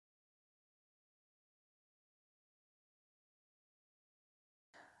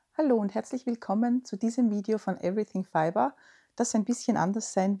Hallo und herzlich willkommen zu diesem Video von Everything Fiber, das ein bisschen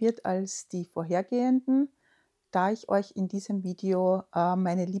anders sein wird als die vorhergehenden, da ich euch in diesem Video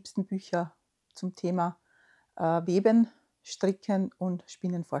meine liebsten Bücher zum Thema Weben, Stricken und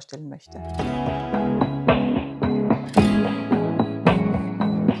Spinnen vorstellen möchte.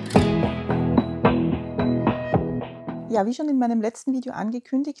 Ja, wie schon in meinem letzten Video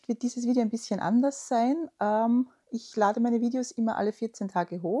angekündigt, wird dieses Video ein bisschen anders sein. Ich lade meine Videos immer alle 14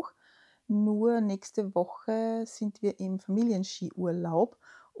 Tage hoch. Nur nächste Woche sind wir im Familienskiurlaub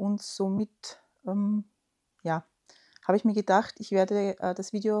und somit ja, habe ich mir gedacht, ich werde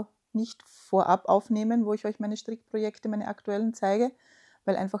das Video nicht vorab aufnehmen, wo ich euch meine Strickprojekte, meine aktuellen zeige,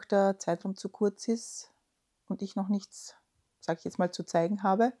 weil einfach der Zeitraum zu kurz ist und ich noch nichts, sage ich jetzt mal, zu zeigen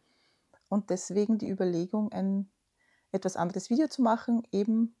habe. Und deswegen die Überlegung, ein etwas anderes Video zu machen,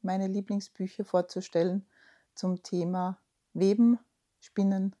 eben meine Lieblingsbücher vorzustellen zum Thema Weben,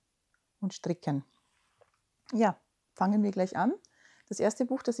 Spinnen und Stricken. Ja, fangen wir gleich an. Das erste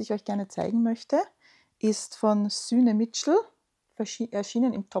Buch, das ich euch gerne zeigen möchte, ist von Sune Mitchell,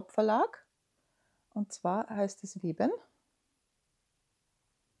 erschienen im Top Verlag. Und zwar heißt es Weben.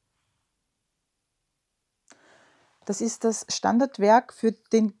 Das ist das Standardwerk für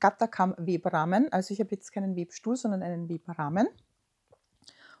den Gatterkamm-Webrahmen. Also ich habe jetzt keinen Webstuhl, sondern einen Webrahmen.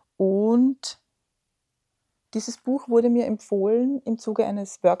 Und dieses Buch wurde mir empfohlen im Zuge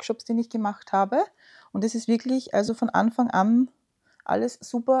eines Workshops, den ich gemacht habe. Und es ist wirklich also von Anfang an alles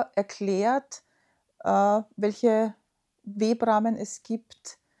super erklärt, welche Webrahmen es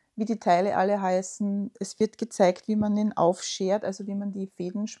gibt, wie die Teile alle heißen. Es wird gezeigt, wie man ihn aufschert, also wie man die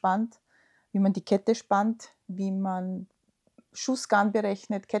Fäden spannt, wie man die Kette spannt, wie man Schussgarn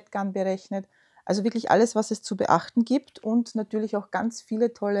berechnet, Kettgarn berechnet. Also wirklich alles, was es zu beachten gibt und natürlich auch ganz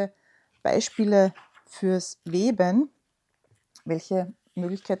viele tolle Beispiele fürs Weben, welche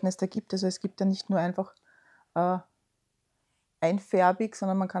Möglichkeiten es da gibt. Also es gibt ja nicht nur einfach einfärbig,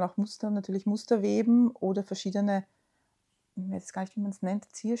 sondern man kann auch natürlich Muster weben oder verschiedene, ich weiß jetzt gar nicht, wie man es nennt,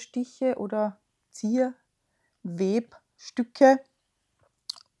 Zierstiche oder Zierwebstücke.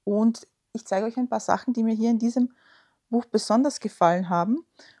 Und ich zeige euch ein paar Sachen, die mir hier in diesem Buch besonders gefallen haben.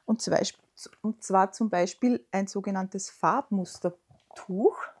 Und zwar zum Beispiel ein sogenanntes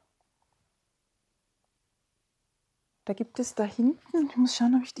Farbmustertuch. Da gibt es da hinten, ich muss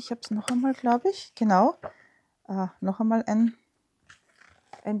schauen, ich habe es noch einmal, glaube ich, genau, noch einmal ein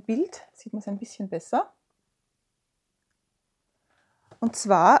Bild, sieht man es ein bisschen besser. Und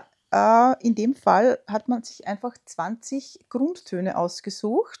zwar, in dem Fall hat man sich einfach 20 Grundtöne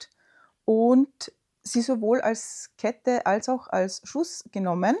ausgesucht und sie sowohl als Kette als auch als Schuss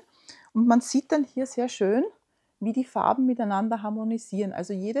genommen. Und man sieht dann hier sehr schön, wie die Farben miteinander harmonisieren.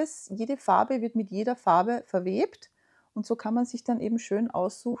 Also jede Farbe wird mit jeder Farbe verwebt und so kann man sich dann eben schön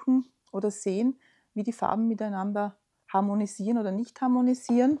aussuchen oder sehen, wie die Farben miteinander harmonisieren oder nicht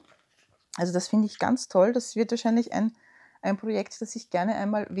harmonisieren. Also das finde ich ganz toll. Das wird wahrscheinlich ein Projekt, das ich gerne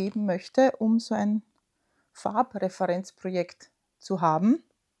einmal weben möchte, um so ein Farbreferenzprojekt zu haben.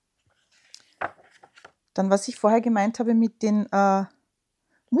 Dann, was ich vorher gemeint habe mit den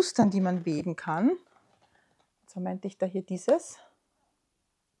Mustern, die man weben kann. So meinte ich da hier dieses.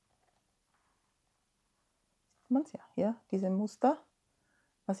 Sieht man es ja, hier, diese Muster.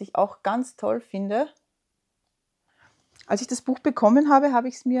 Was ich auch ganz toll finde. Als ich das Buch bekommen habe, habe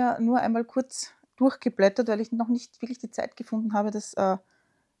ich es mir nur einmal kurz durchgeblättert, weil ich noch nicht wirklich die Zeit gefunden habe, das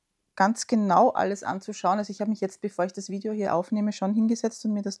ganz genau alles anzuschauen. Also ich habe mich jetzt, bevor ich das Video hier aufnehme, schon hingesetzt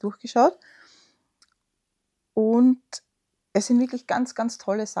und mir das durchgeschaut. Und es sind wirklich ganz, ganz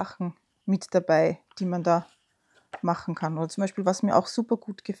tolle Sachen mit dabei, die man da machen kann. Oder zum Beispiel, was mir auch super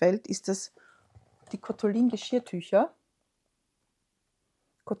gut gefällt, ist die Kottolin-Geschirrtücher.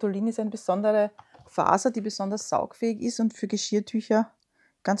 Kottolin ist eine besondere Faser, die besonders saugfähig ist und für Geschirrtücher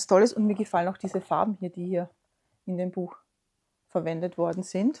ganz toll ist. Und mir gefallen auch diese Farben hier, die hier in dem Buch verwendet worden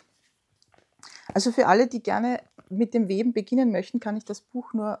sind. Also für alle, die gerne mit dem Weben beginnen möchten, kann ich das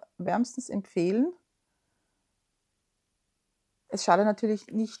Buch nur wärmstens empfehlen. Es schadet natürlich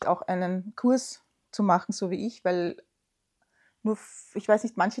nicht, auch einen Kurs zu machen, so wie ich, weil ich weiß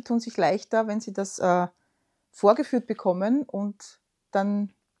nicht, manche tun sich leichter, wenn sie das vorgeführt bekommen und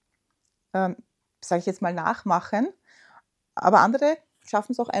dann, sage ich jetzt mal, nachmachen. Aber andere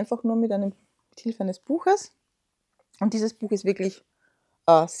schaffen es auch einfach nur mit Hilfe eines Buches. Und dieses Buch ist wirklich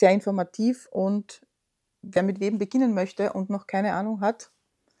sehr informativ und wer mit Weben beginnen möchte und noch keine Ahnung hat,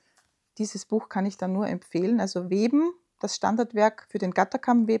 dieses Buch kann ich dann nur empfehlen. Also Weben, das Standardwerk für den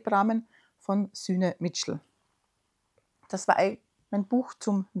Gatterkamm-Webrahmen von Sune Mitchell. Das war mein Buch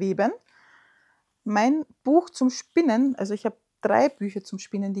zum Weben. Mein Buch zum Spinnen, also ich habe 3 Bücher zum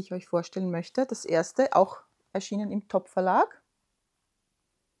Spinnen, die ich euch vorstellen möchte. Das erste, auch erschienen im Top Verlag.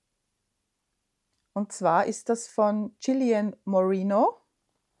 Und zwar ist das von Gillian Moreno.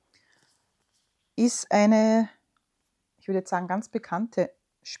 Ist eine, ich würde jetzt sagen, ganz bekannte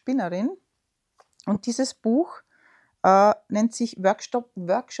Spinnerin. Und dieses Buch nennt sich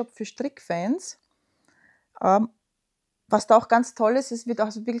Workshop für Strickfans. Was da auch ganz toll ist, es wird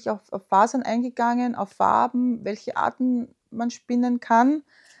also wirklich auf Fasern eingegangen, auf Farben, welche Arten man spinnen kann.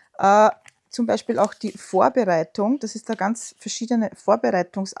 Zum Beispiel auch die Vorbereitung, dass es da ganz verschiedene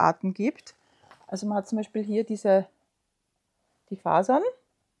Vorbereitungsarten gibt. Also man hat zum Beispiel hier die Fasern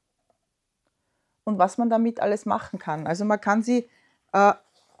und was man damit alles machen kann. Also man kann sie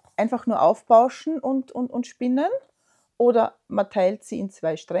einfach nur aufbauschen und spinnen, oder man teilt sie in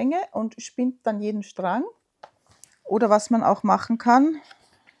 2 Stränge und spinnt dann jeden Strang. Oder was man auch machen kann,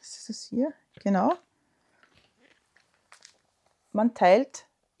 das ist es hier, genau, man teilt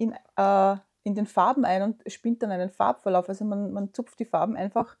in den Farben ein und spinnt dann einen Farbverlauf. Also man zupft die Farben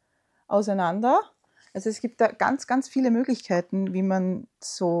einfach auseinander. Also es gibt da ganz, ganz viele Möglichkeiten, wie man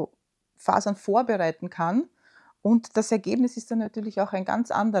so Fasern vorbereiten kann. Und das Ergebnis ist dann natürlich auch ein ganz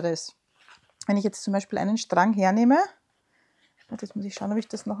anderes. Wenn ich jetzt zum Beispiel einen Strang hernehme, jetzt muss ich schauen, ob ich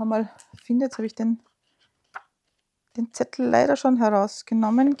das noch einmal finde. Jetzt habe ich den Zettel leider schon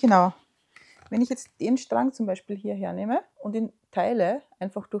herausgenommen. Genau. Wenn ich jetzt den Strang zum Beispiel hier hernehme und ihn teile,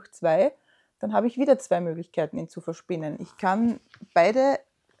 einfach durch 2, dann habe ich wieder 2 Möglichkeiten, ihn zu verspinnen. Ich kann beide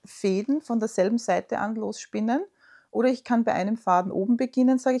Fäden von derselben Seite an losspinnen, oder ich kann bei einem Faden oben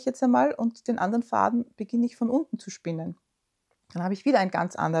beginnen, sage ich jetzt einmal, und den anderen Faden beginne ich von unten zu spinnen. Dann habe ich wieder ein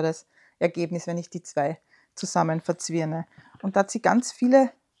ganz anderes Ergebnis, wenn ich die 2 zusammen verzwirne. Und da hat sie ganz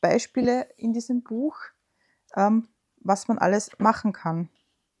viele Beispiele in diesem Buch, was man alles machen kann.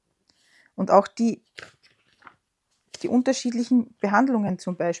 Und auch die unterschiedlichen Behandlungen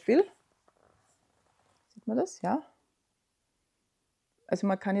zum Beispiel. Sieht man das? Ja. Also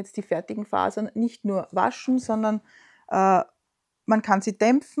man kann jetzt die fertigen Fasern nicht nur waschen, sondern man kann sie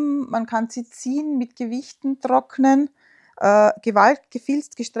dämpfen, man kann sie ziehen, mit Gewichten trocknen,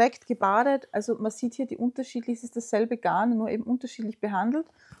 gefilzt, gestreckt, gebadet. Also man sieht hier, es ist dasselbe Garn, nur eben unterschiedlich behandelt.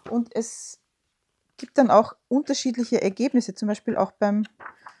 Und es gibt dann auch unterschiedliche Ergebnisse, zum Beispiel auch beim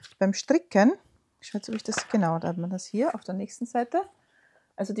Stricken. Ich schaue jetzt, ob ich das, genau, da hat man das hier auf der nächsten Seite.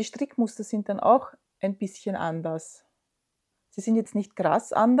 Also die Strickmuster sind dann auch ein bisschen anders. Sie sind jetzt nicht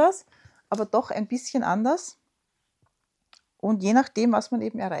krass anders, aber doch ein bisschen anders. Und je nachdem, was man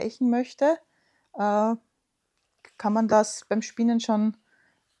eben erreichen möchte, kann man das beim Spinnen schon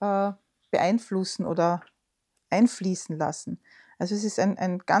beeinflussen oder einfließen lassen. Also es ist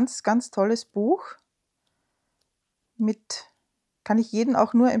ein ganz, ganz tolles Buch. Kann ich jedem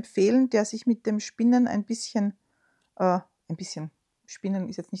auch nur empfehlen, der sich mit dem Spinnen ein bisschen, Spinnen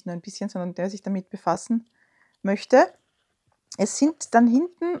ist jetzt nicht nur ein bisschen, sondern der sich damit befassen möchte. Es sind dann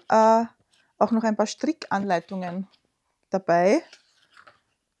hinten auch noch ein paar Strickanleitungen dabei,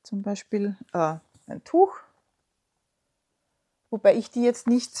 zum Beispiel ein Tuch, wobei ich die jetzt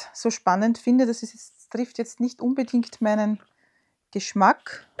nicht so spannend finde. Das trifft jetzt nicht unbedingt meinen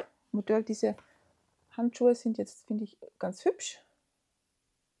Geschmack. Diese Handschuhe sind jetzt, finde ich, ganz hübsch.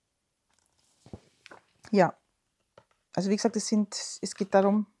 Ja, also wie gesagt, es geht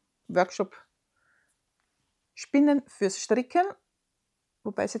darum, Workshop Spinnen fürs Stricken,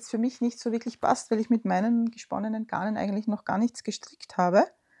 wobei es jetzt für mich nicht so wirklich passt, weil ich mit meinen gesponnenen Garnen eigentlich noch gar nichts gestrickt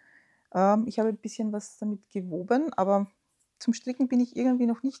habe. Ich habe ein bisschen was damit gewoben, aber zum Stricken bin ich irgendwie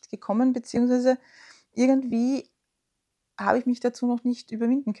noch nicht gekommen, beziehungsweise irgendwie habe ich mich dazu noch nicht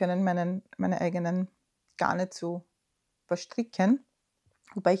überwinden können, meine eigenen Garne zu verstricken,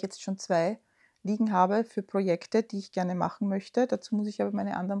 wobei ich jetzt schon 2 liegen habe für Projekte, die ich gerne machen möchte. Dazu muss ich aber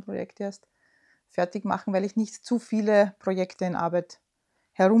meine anderen Projekte erst fertig machen, weil ich nicht zu viele Projekte in Arbeit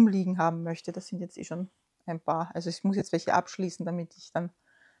herumliegen haben möchte. Das sind jetzt eh schon ein paar. Also ich muss jetzt welche abschließen, damit ich dann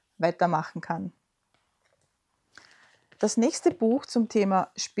weitermachen kann. Das nächste Buch zum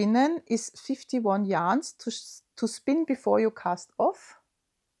Thema Spinnen ist 51 Yarns to Spin Before You Cast Off.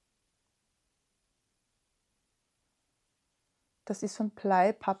 Das ist von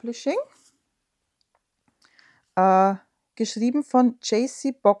Ply Publishing. Geschrieben von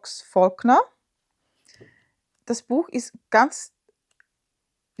J.C. Box Faulkner. Das Buch ist ganz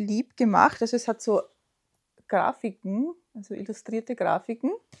lieb gemacht. Also es hat so Grafiken, also illustrierte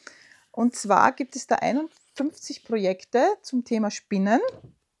Grafiken. Und zwar gibt es da 51 Projekte zum Thema Spinnen.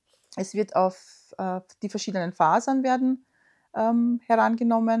 Es wird auf die verschiedenen Fasern werden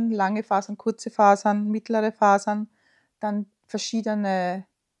herangenommen. Lange Fasern, kurze Fasern, mittlere Fasern. Dann verschiedene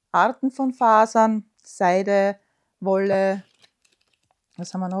Arten von Fasern. Seide, Wolle,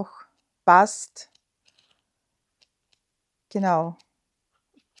 Was haben wir noch? Passt. Genau.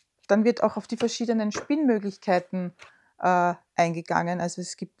 Dann wird auch auf die verschiedenen Spinnmöglichkeiten eingegangen. Also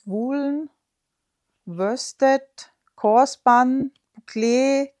es gibt Woolen, Worsted, Corspan,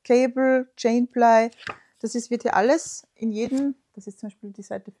 Bouclé, Cable, Chainply. Wird hier alles in jedem, das ist zum Beispiel die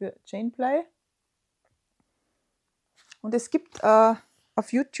Seite für Chainply. Und es gibt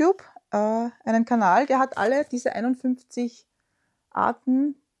auf YouTube einen Kanal, der hat alle diese 51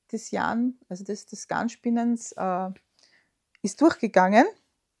 Arten des Yarn, also des Garnspinnens, ist durchgegangen.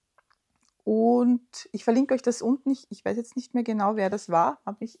 Und ich verlinke euch das unten. Ich weiß jetzt nicht mehr genau, wer das war.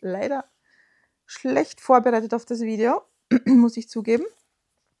 Habe mich leider schlecht vorbereitet auf das Video, muss ich zugeben.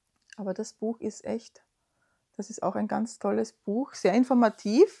 Aber das Buch ist echt, das ist auch ein ganz tolles Buch. Sehr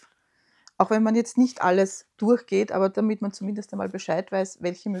informativ, auch wenn man jetzt nicht alles durchgeht, aber damit man zumindest einmal Bescheid weiß,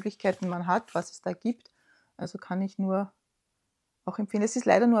 welche Möglichkeiten man hat, was es da gibt. Also kann ich nur auch empfehlen. Es ist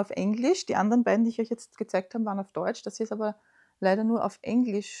leider nur auf Englisch. Die anderen beiden, die ich euch jetzt gezeigt habe, waren auf Deutsch. Das hier ist aber leider nur auf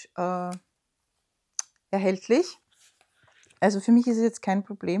Englisch erhältlich. Also für mich ist es jetzt kein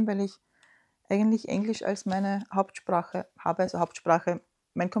Problem, weil ich eigentlich Englisch als meine Hauptsprache habe. Also Hauptsprache,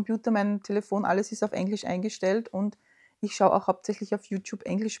 mein Computer, mein Telefon, alles ist auf Englisch eingestellt und ich schaue auch hauptsächlich auf YouTube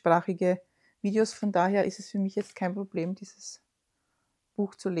englischsprachige Videos. Von daher ist es für mich jetzt kein Problem, dieses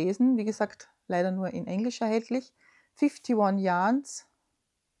Buch zu lesen. Wie gesagt, leider nur in Englisch erhältlich. 51 Yarns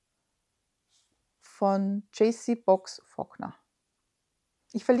von J.C. Box Faulkner.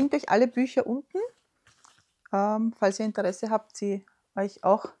 Ich verlinke euch alle Bücher unten, falls ihr Interesse habt, sie euch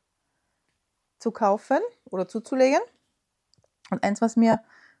auch zu kaufen oder zuzulegen. Und eins, was mir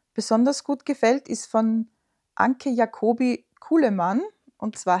besonders gut gefällt, ist von Anke Jacobi Kuhlemann.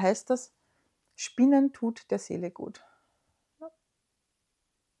 Und zwar heißt das, Spinnen tut der Seele gut. Ja.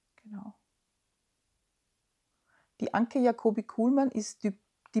 Genau. Die Anke Jacobi Kuhlmann ist die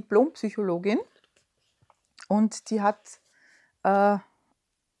Diplompsychologin und die hat,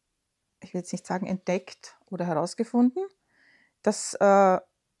 ich will jetzt nicht sagen entdeckt oder herausgefunden, dass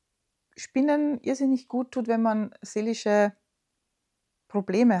Spinnen irrsinnig gut tut, wenn man seelische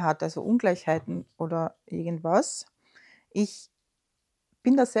Probleme hat, also Ungleichheiten oder irgendwas. Ich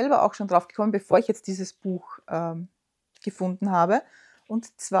bin da selber auch schon drauf gekommen, bevor ich jetzt dieses Buch gefunden habe.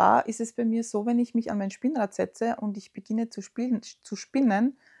 Und zwar ist es bei mir so, wenn ich mich an mein Spinnrad setze und ich beginne zu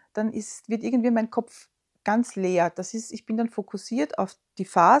spinnen, dann wird irgendwie mein Kopf ganz leer. Ich bin dann fokussiert auf die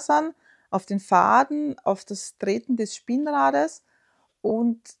Fasern, auf den Faden, auf das Treten des Spinnrades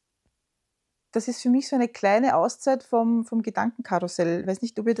und das ist für mich so eine kleine Auszeit vom Gedankenkarussell. Ich weiß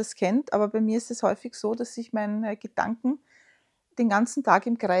nicht, ob ihr das kennt, aber bei mir ist es häufig so, dass sich meine Gedanken den ganzen Tag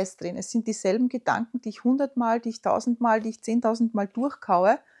im Kreis drehen. Es sind dieselben Gedanken, die ich 100-mal, die ich 1000-mal, die ich 10.000-mal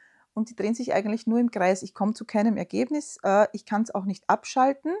durchkaue und die drehen sich eigentlich nur im Kreis. Ich komme zu keinem Ergebnis, ich kann es auch nicht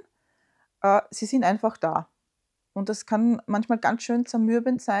abschalten, sie sind einfach da. Und das kann manchmal ganz schön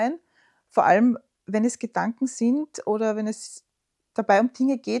zermürbend sein, vor allem wenn es Gedanken sind oder wenn es dabei um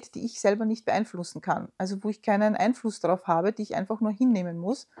Dinge geht, die ich selber nicht beeinflussen kann. Also wo ich keinen Einfluss darauf habe, die ich einfach nur hinnehmen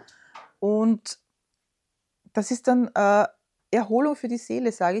muss. Und das ist dann Erholung für die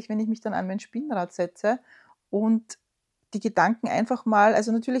Seele, sage ich, wenn ich mich dann an mein Spinnrad setze und die Gedanken einfach mal,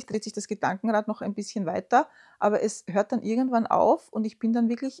 also natürlich dreht sich das Gedankenrad noch ein bisschen weiter, aber es hört dann irgendwann auf und ich bin dann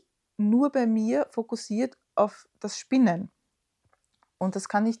wirklich nur bei mir fokussiert auf das Spinnen. Und das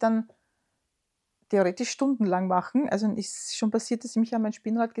kann ich dann theoretisch stundenlang machen. Also ist schon passiert, dass ich mich an mein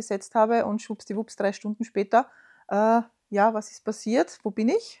Spinnrad gesetzt habe und schwuppsdiwupps 3 Stunden später, ja, was ist passiert? Wo bin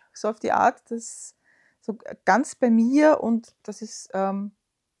ich? So auf die Art, das so ganz bei mir und das ist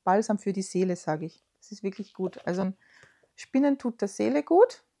Balsam für die Seele, sage ich. Das ist wirklich gut. Also Spinnen tut der Seele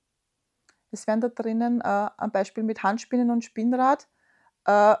gut. Es werden da drinnen am Beispiel mit Handspinnen und Spinnrad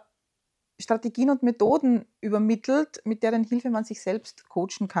Strategien und Methoden übermittelt, mit deren Hilfe man sich selbst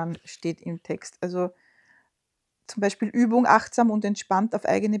coachen kann, steht im Text. Also zum Beispiel Übung, achtsam und entspannt auf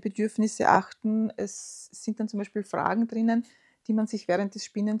eigene Bedürfnisse achten. Es sind dann zum Beispiel Fragen drinnen, die man sich während des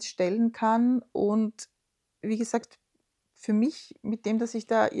Spinnens stellen kann. Und wie gesagt, für mich, mit dem, dass ich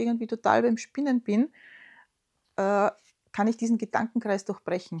da irgendwie total beim Spinnen bin, kann ich diesen Gedankenkreis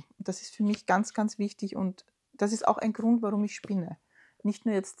durchbrechen. Und das ist für mich ganz, ganz wichtig und das ist auch ein Grund, warum ich spinne. Nicht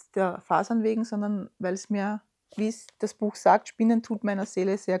nur jetzt der Fasern wegen, sondern weil es mir, wie es das Buch sagt, Spinnen tut meiner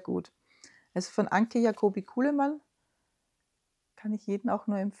Seele sehr gut. Also von Anke Jacobi Kuhlemann kann ich jedem auch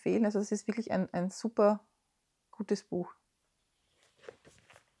nur empfehlen. Also das ist wirklich ein super gutes Buch.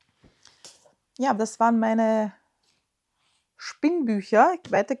 Ja, das waren meine Spinnbücher.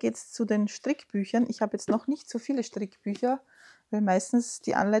 Weiter geht es zu den Strickbüchern. Ich habe jetzt noch nicht so viele Strickbücher, weil meistens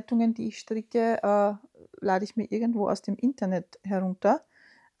die Anleitungen, die ich stricke, lade ich mir irgendwo aus dem Internet herunter.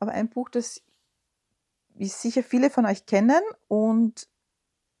 Aber ein Buch, das sicher viele von euch kennen und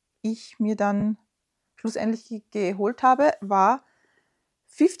ich mir dann schlussendlich geholt habe, war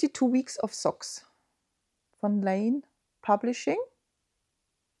 52 Weeks of Socks von Lane Publishing.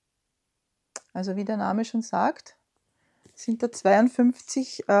 Also wie der Name schon sagt, sind da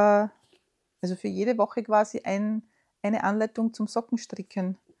 52, also für jede Woche quasi eine Anleitung zum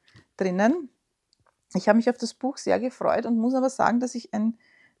Sockenstricken drinnen. Ich habe mich auf das Buch sehr gefreut und muss aber sagen, dass ich ein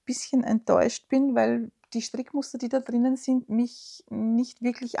bisschen enttäuscht bin, weil die Strickmuster, die da drinnen sind, mich nicht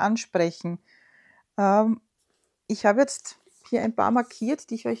wirklich ansprechen. Ich habe jetzt hier ein paar markiert,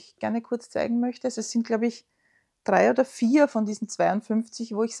 die ich euch gerne kurz zeigen möchte. Also es sind, glaube ich, 3 oder 4 von diesen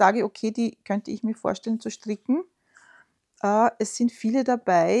 52, wo ich sage, okay, die könnte ich mir vorstellen zu stricken. Es sind viele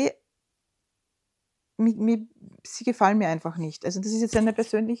dabei, sie gefallen mir einfach nicht. Also das ist jetzt eine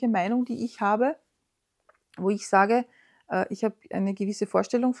persönliche Meinung, die ich habe, wo ich sage, ich habe eine gewisse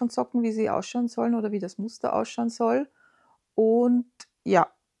Vorstellung von Socken, wie sie ausschauen sollen oder wie das Muster ausschauen soll. Und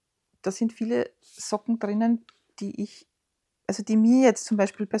ja, da sind viele Socken drinnen, die mir jetzt zum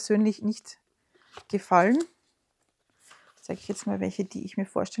Beispiel persönlich nicht gefallen. Zeige ich jetzt mal welche, die ich mir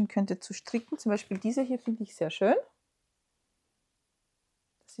vorstellen könnte zu stricken. Zum Beispiel diese hier finde ich sehr schön.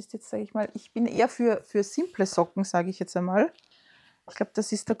 Das ist jetzt, sage ich mal, ich bin eher für simple Socken, sage ich jetzt einmal. Ich glaube,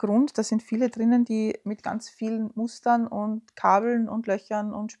 das ist der Grund. Da sind viele drinnen, die mit ganz vielen Mustern und Kabeln und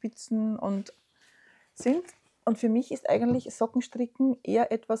Löchern und Spitzen und sind. Und für mich ist eigentlich Sockenstricken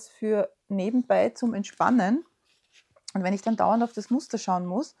eher etwas für nebenbei zum Entspannen. Und wenn ich dann dauernd auf das Muster schauen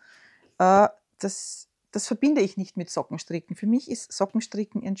muss, das verbinde ich nicht mit Sockenstricken. Für mich ist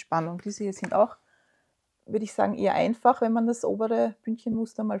Sockenstricken Entspannung. Diese hier sind auch, würde ich sagen, eher einfach, wenn man das obere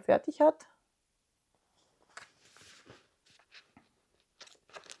Bündchenmuster mal fertig hat.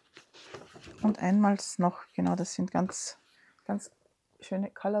 Und einmal noch, genau, das sind ganz, ganz schöne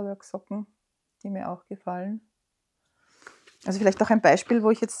Colorwork-Socken, die mir auch gefallen. Also vielleicht auch ein Beispiel,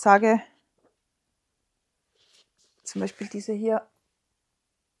 wo ich jetzt sage, zum Beispiel diese hier.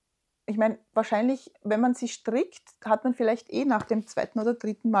 Ich meine, wahrscheinlich, wenn man sie strickt, hat man vielleicht nach dem 2. oder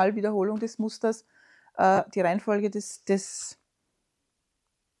 3. Mal Wiederholung des Musters die Reihenfolge des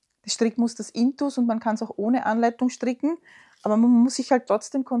Strickmusters intus und man kann es auch ohne Anleitung stricken. Aber man muss sich halt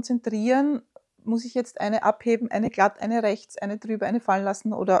trotzdem konzentrieren, muss ich jetzt eine abheben, eine glatt, eine rechts, eine drüber, eine fallen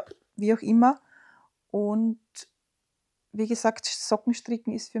lassen oder wie auch immer. Und wie gesagt,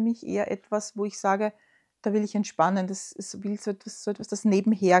 Sockenstricken ist für mich eher etwas, wo ich sage, da will ich entspannen. Das ist so etwas, das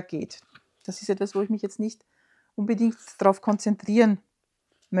nebenher geht. Das ist etwas, wo ich mich jetzt nicht unbedingt darauf konzentrieren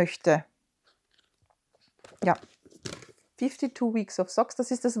möchte. Ja, 52 Weeks of Socks, das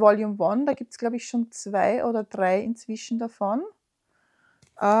ist das Volume 1. Da gibt es, glaube ich, schon 2 oder 3 inzwischen davon.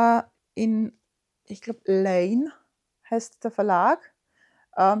 Ich glaube, Lane heißt der Verlag.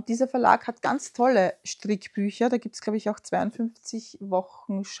 Dieser Verlag hat ganz tolle Strickbücher. Da gibt es, glaube ich, auch 52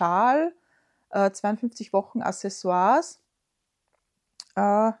 Wochen Schal, 52 Wochen Accessoires.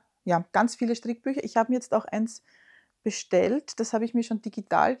 Ja, ganz viele Strickbücher. Ich habe mir jetzt auch eins bestellt. Das habe ich mir schon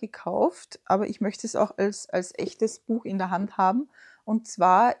digital gekauft, aber ich möchte es auch als echtes Buch in der Hand haben. Und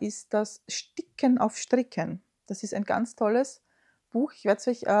zwar ist das Sticken auf Stricken. Das ist ein ganz tolles Buch. Ich werde es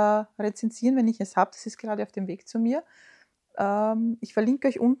euch rezensieren, wenn ich es habe. Das ist gerade auf dem Weg zu mir. Ich verlinke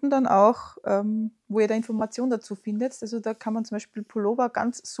euch unten dann auch, wo ihr da Informationen dazu findet. Also da kann man zum Beispiel Pullover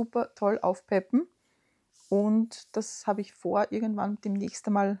ganz super toll aufpeppen. Und das habe ich vor, irgendwann demnächst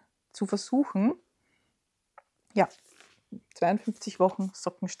einmal zu versuchen. Ja, 52 Wochen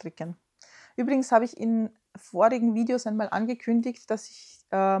Socken stricken. Übrigens habe ich in vorigen Videos einmal angekündigt, dass ich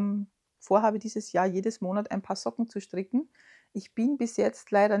vorhabe, dieses Jahr jedes Monat ein paar Socken zu stricken. Ich bin bis jetzt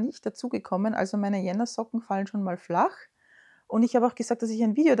leider nicht dazu gekommen, also meine Jännersocken fallen schon mal flach. Und ich habe auch gesagt, dass ich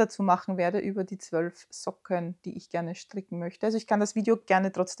ein Video dazu machen werde über die 12 Socken, die ich gerne stricken möchte. Also ich kann das Video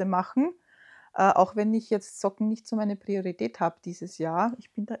gerne trotzdem machen, auch wenn ich jetzt Socken nicht so meine Priorität habe dieses Jahr.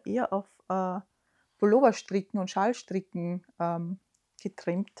 Ich bin da eher auf Pullover stricken und Schalstricken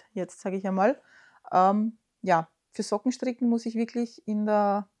getrimmt, jetzt sage ich einmal. Ja, für Sockenstricken muss ich wirklich in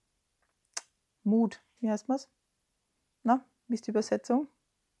der Mut, wie heißt man es? Na, wie ist die Übersetzung?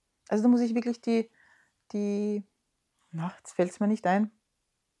 Also da muss ich wirklich na, jetzt fällt es mir nicht ein.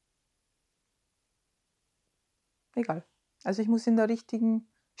 Egal. Also ich muss in der richtigen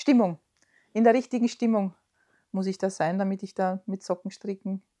Stimmung muss ich da sein, damit ich da mit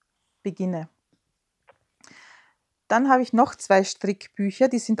Sockenstricken beginne. Dann habe ich noch 2 Strickbücher,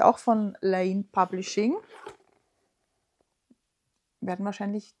 die sind auch von Lane Publishing. Werden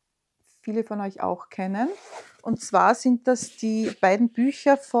wahrscheinlich viele von euch auch kennen. Und zwar sind das die beiden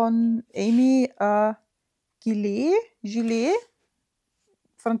Bücher von Amy Gilet,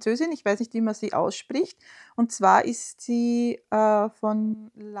 Französin, ich weiß nicht, wie man sie ausspricht. Und zwar ist sie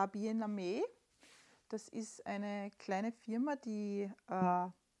von La Bien-Aimée. Das ist eine kleine Firma, die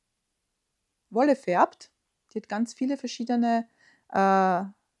Wolle färbt. Die hat ganz viele verschiedene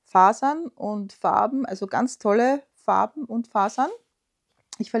Fasern und Farben, also ganz tolle Farben und Fasern.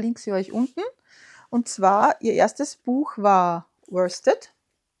 Ich verlinke sie euch unten. Und zwar, ihr erstes Buch war Worsted.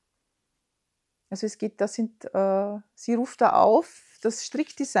 Also es geht, sie ruft da auf, dass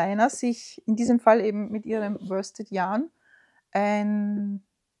Strickdesigner sich in diesem Fall eben mit ihrem Worsted Yarn ein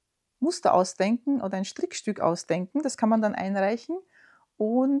Muster ausdenken oder ein Strickstück ausdenken. Das kann man dann einreichen.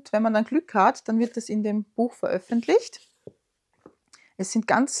 Und wenn man dann Glück hat, dann wird das in dem Buch veröffentlicht. Es sind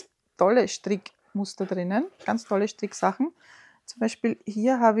ganz tolle Strickmuster drinnen, ganz tolle Stricksachen. Zum Beispiel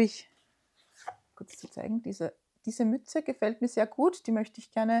hier habe ich, kurz zu zeigen, diese Mütze gefällt mir sehr gut. Die möchte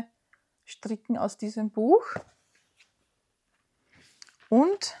ich gerne stricken aus diesem Buch.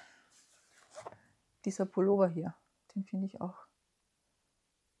 Und dieser Pullover hier, den finde ich auch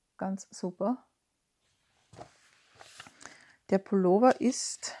ganz super. Der Pullover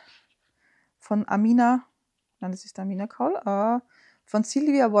ist von Amina, nein, das ist Amina Kaul, von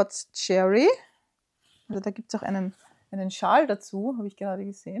Sylvia Watts Cherry. Also da gibt es auch einen Schal dazu, habe ich gerade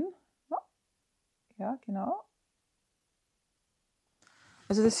gesehen. Ja, genau.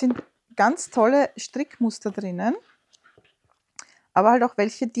 Also das sind ganz tolle Strickmuster drinnen, aber halt auch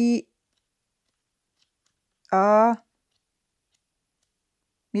welche, die mir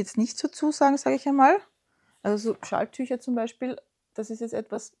jetzt nicht so zusagen, sage ich einmal. Also so Schaltücher zum Beispiel, das ist jetzt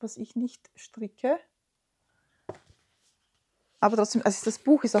etwas, was ich nicht stricke. Aber trotzdem, also das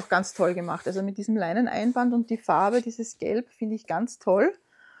Buch ist auch ganz toll gemacht. Also mit diesem Leineneinband und die Farbe, dieses Gelb, finde ich ganz toll.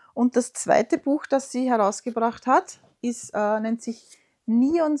 Und das zweite Buch, das sie herausgebracht hat, nennt sich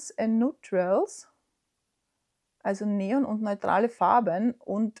Neons and Neutrals. Also Neon und neutrale Farben.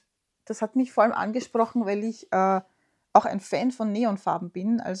 Und das hat mich vor allem angesprochen, weil ich auch ein Fan von Neonfarben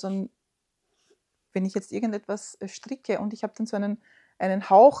bin. Also wenn ich jetzt irgendetwas stricke und ich habe dann so einen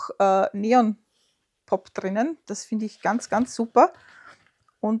Hauch Neon-Pop drinnen, das finde ich ganz, ganz super.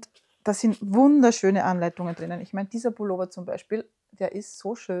 Und da sind wunderschöne Anleitungen drinnen. Ich meine, dieser Pullover zum Beispiel, der ist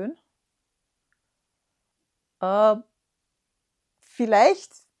so schön.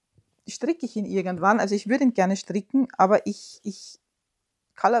 Vielleicht stricke ich ihn irgendwann. Also ich würde ihn gerne stricken, aber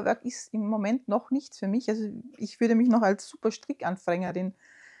Colorwork ist im Moment noch nichts für mich. Also ich würde mich noch als super Strickanfängerin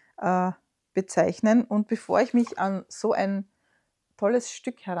bezeichnen. Und bevor ich mich an so ein tolles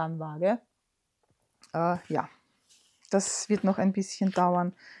Stück heranwage, ja, das wird noch ein bisschen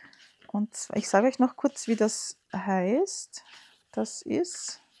dauern. Und zwar, ich sage euch noch kurz, wie das heißt. Das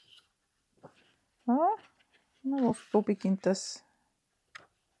ist, wo beginnt das?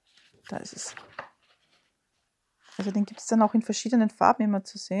 Da ist es. Also den gibt es dann auch in verschiedenen Farben immer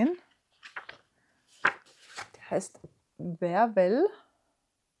zu sehen. Der heißt Verwell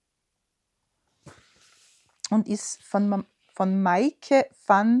und ist von Maike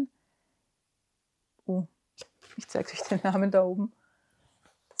van, ich zeige euch den Namen da oben,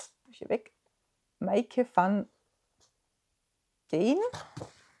 das Bücher weg, Maike van Gain.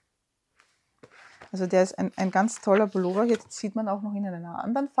 Also der ist ein ganz toller Pullover. Jetzt sieht man auch noch in einer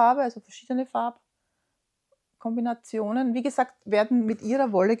anderen Farbe, also verschiedene Farbkombinationen. Wie gesagt, werden mit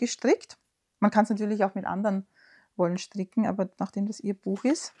ihrer Wolle gestrickt. Man kann es natürlich auch mit anderen Wollen stricken, aber nachdem das ihr Buch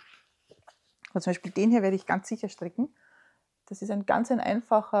ist, aber zum Beispiel den hier werde ich ganz sicher stricken. Das ist ein ganz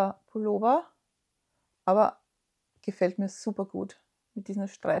einfacher Pullover, aber gefällt mir super gut. Mit diesem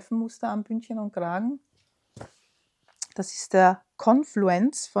Streifenmuster am Bündchen und Kragen. Das ist der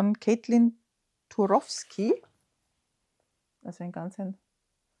Confluence von Caitlin Turowski. Also ein ganz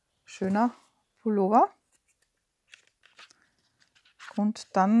schöner Pullover.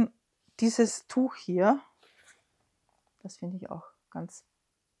 Und dann dieses Tuch hier, das finde ich auch ganz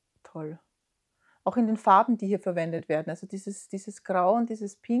toll. Auch in den Farben, die hier verwendet werden. Also dieses Grau und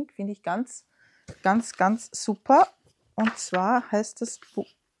dieses Pink finde ich ganz, ganz, ganz super. Und zwar ist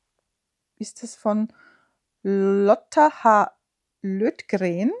das von Lotta H.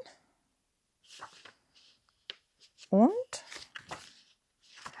 Lötgren und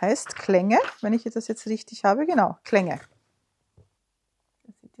heißt Klänge, wenn ich das jetzt richtig habe. Genau, Klänge.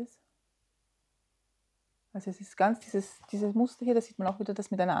 Da seht ihr es. Also es ist ganz dieses Muster hier, da sieht man auch wieder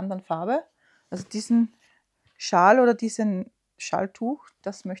das mit einer anderen Farbe. Also diesen Schal oder diesen Schaltuch,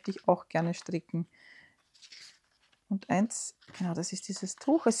 das möchte ich auch gerne stricken. Und eins, genau, das ist dieses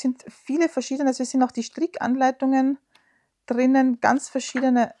Tuch. Es sind viele verschiedene, also es sind auch die Strickanleitungen drinnen, ganz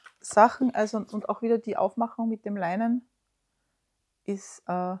verschiedene Sachen. Also und auch wieder die Aufmachung mit dem Leinen ist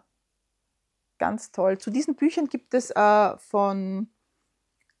ganz toll. Zu diesen Büchern gibt es von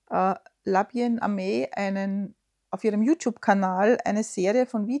Labien Armee auf ihrem YouTube-Kanal eine Serie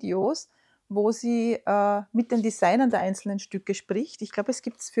von Videos, wo sie mit den Designern der einzelnen Stücke spricht. Ich glaube, es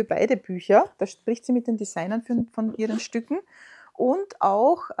gibt es für beide Bücher. Da spricht sie mit den Designern von ihren Stücken und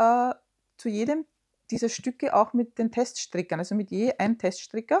auch zu jedem dieser Stücke auch mit den Teststrickern, also mit je einem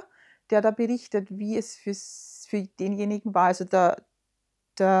Teststricker, der da berichtet, wie es für denjenigen war. Also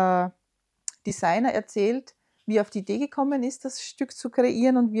der Designer erzählt, wie er auf die Idee gekommen ist, das Stück zu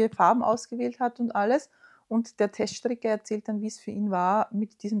kreieren und wie er Farben ausgewählt hat und alles. Und der Teststricker erzählt dann, wie es für ihn war,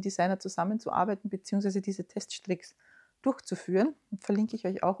 mit diesem Designer zusammenzuarbeiten, beziehungsweise diese Teststricks durchzuführen. Und verlinke ich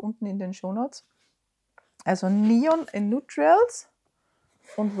euch auch unten in den Shownotes. Also Neon in Neutrals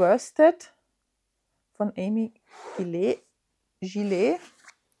und Worsted von Amy Gillet. Wie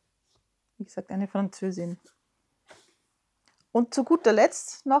gesagt, eine Französin. Und zu guter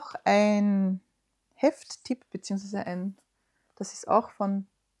Letzt noch ein Hefttipp, beziehungsweise das ist auch von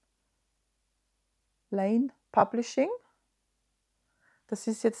Lane Publishing. Das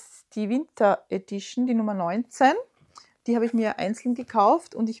ist jetzt die Winter Edition, die Nummer 19. Die habe ich mir einzeln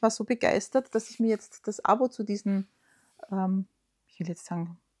gekauft und ich war so begeistert, dass ich mir jetzt das Abo zu diesem, ich will jetzt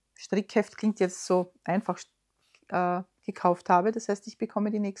sagen, Strickheft klingt jetzt so einfach, gekauft habe. Das heißt, ich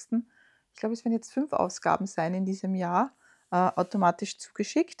bekomme die nächsten, ich glaube, es werden jetzt 5 Ausgaben sein in diesem Jahr, automatisch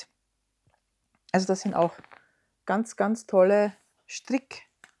zugeschickt. Also das sind auch ganz, ganz tolle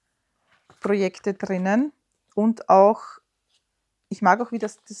Strickprojekte drinnen und auch, ich mag auch, wie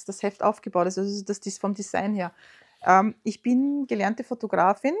das Heft aufgebaut ist, also das vom Design her. Ich bin gelernte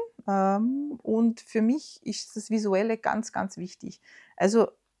Fotografin und für mich ist das Visuelle ganz, ganz wichtig.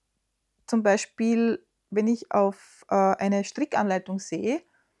 Also zum Beispiel, wenn ich auf eine Strickanleitung sehe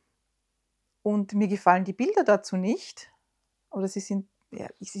und mir gefallen die Bilder dazu nicht, oder sie sind, ja,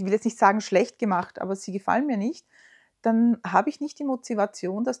 ich will jetzt nicht sagen schlecht gemacht, aber sie gefallen mir nicht, dann habe ich nicht die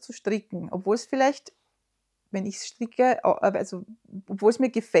Motivation, das zu stricken. Obwohl es vielleicht, wenn ich es stricke, also obwohl es mir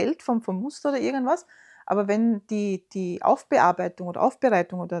gefällt vom Muster oder irgendwas, aber wenn die Aufbearbeitung oder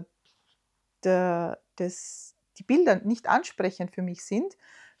Aufbereitung oder die Bilder nicht ansprechend für mich sind,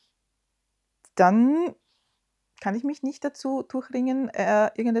 dann kann ich mich nicht dazu durchringen,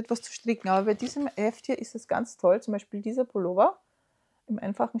 irgendetwas zu stricken. Aber bei diesem Heft hier ist es ganz toll, zum Beispiel dieser Pullover im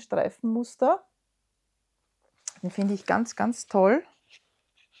einfachen Streifenmuster. Den finde ich ganz, ganz toll.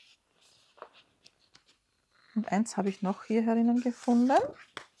 Und eins habe ich noch hier herinnen gefunden.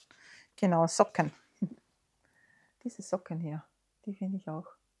 Genau, Socken. Diese Socken hier, die finde ich auch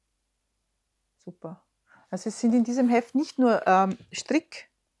super. Also es sind in diesem Heft nicht nur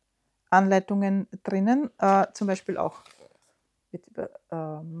Strickanleitungen drinnen, zum Beispiel auch über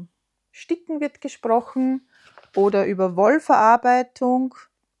Sticken wird gesprochen oder über Wollverarbeitung,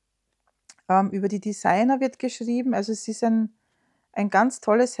 über die Designer wird geschrieben. Also es ist ein ganz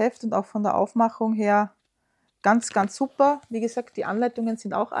tolles Heft und auch von der Aufmachung her ganz, ganz super. Wie gesagt, die Anleitungen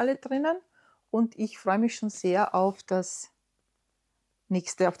sind auch alle drinnen und ich freue mich schon sehr auf die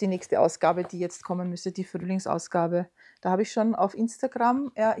nächste Ausgabe, die jetzt kommen müsste, die Frühlingsausgabe. Da habe ich schon auf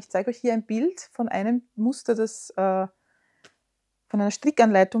Instagram, ich zeige euch hier ein Bild von einem Muster, von einer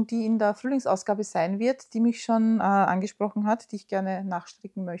Strickanleitung, die in der Frühlingsausgabe sein wird, die mich schon angesprochen hat, die ich gerne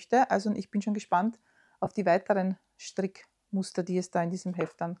nachstricken möchte. Also ich bin schon gespannt auf die weiteren Strickmuster, die es da in diesem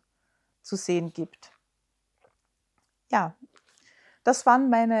Heft dann zu sehen gibt. Ja, das waren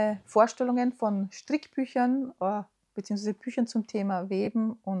meine Vorstellungen von Strickbüchern bzw. Büchern zum Thema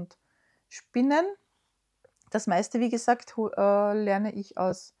Weben und Spinnen. Das meiste, wie gesagt, lerne ich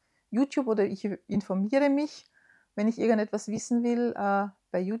aus YouTube oder ich informiere mich, wenn ich irgendetwas wissen will,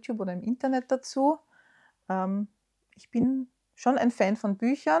 bei YouTube oder im Internet dazu. Ich bin schon ein Fan von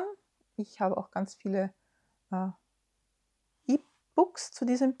Büchern. Ich habe auch ganz viele E-Books zu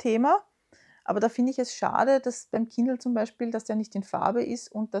diesem Thema. Aber da finde ich es schade, dass beim Kindle zum Beispiel, dass der nicht in Farbe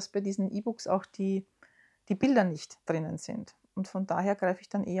ist und dass bei diesen E-Books auch die Bilder nicht drinnen sind. Und von daher greife ich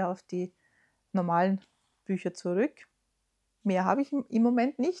dann eher auf die normalen Bücher zurück. Mehr habe ich im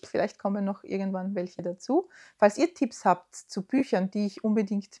Moment nicht. Vielleicht kommen noch irgendwann welche dazu. Falls ihr Tipps habt zu Büchern, die ich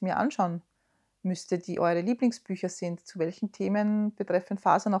unbedingt mir anschauen müsste, die eure Lieblingsbücher sind, zu welchen Themen betreffend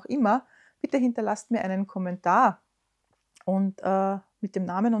Fasern auch immer, bitte hinterlasst mir einen Kommentar und mit dem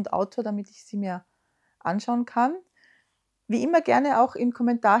Namen und Autor, damit ich sie mir anschauen kann. Wie immer gerne auch im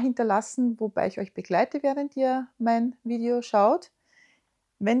Kommentar hinterlassen, wobei ich euch begleite, während ihr mein Video schaut.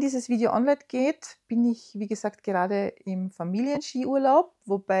 Wenn dieses Video online geht, bin ich, wie gesagt, gerade im Familienskiurlaub,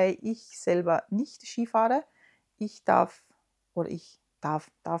 wobei ich selber nicht Ski fahre. Ich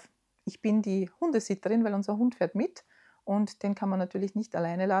bin die Hundesitterin, weil unser Hund fährt mit und den kann man natürlich nicht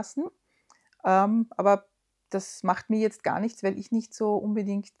alleine lassen. Aber das macht mir jetzt gar nichts, weil ich nicht so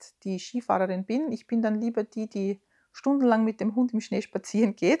unbedingt die Skifahrerin bin. Ich bin dann lieber die, die stundenlang mit dem Hund im Schnee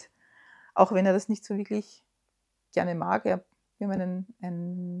spazieren geht, auch wenn er das nicht so wirklich gerne mag. Wir haben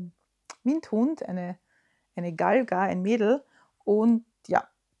einen Windhund, eine Galga, ein Mädel, und ja,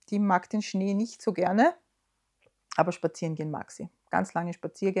 die mag den Schnee nicht so gerne, aber spazieren gehen mag sie. Ganz lange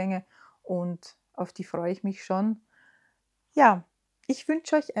Spaziergänge, und auf die freue ich mich schon. Ja, ich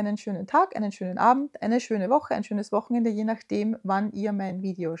wünsche euch einen schönen Tag, einen schönen Abend, eine schöne Woche, ein schönes Wochenende, je nachdem, wann ihr mein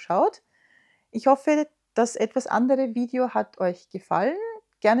Video schaut. Ich hoffe, das etwas andere Video hat euch gefallen.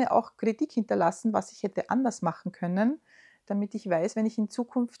 Gerne auch Kritik hinterlassen, was ich hätte anders machen können, damit ich weiß, wenn ich in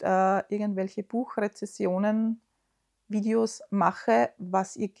Zukunft irgendwelche Buchrezessionen, Videos mache,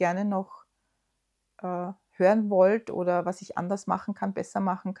 was ihr gerne noch hören wollt oder was ich anders machen kann, besser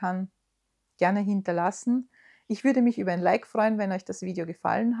machen kann, gerne hinterlassen. Ich würde mich über ein Like freuen, wenn euch das Video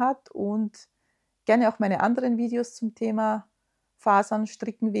gefallen hat, und gerne auch meine anderen Videos zum Thema Fasern,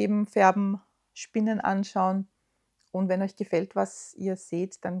 Stricken, Weben, Färben, Spinnen anschauen. Und wenn euch gefällt, was ihr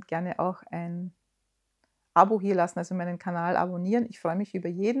seht, dann gerne auch ein Abo hier lassen, also meinen Kanal abonnieren. Ich freue mich über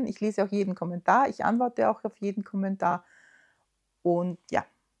jeden. Ich lese auch jeden Kommentar. Ich antworte auch auf jeden Kommentar. Und ja,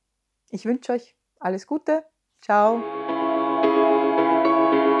 ich wünsche euch alles Gute. Ciao.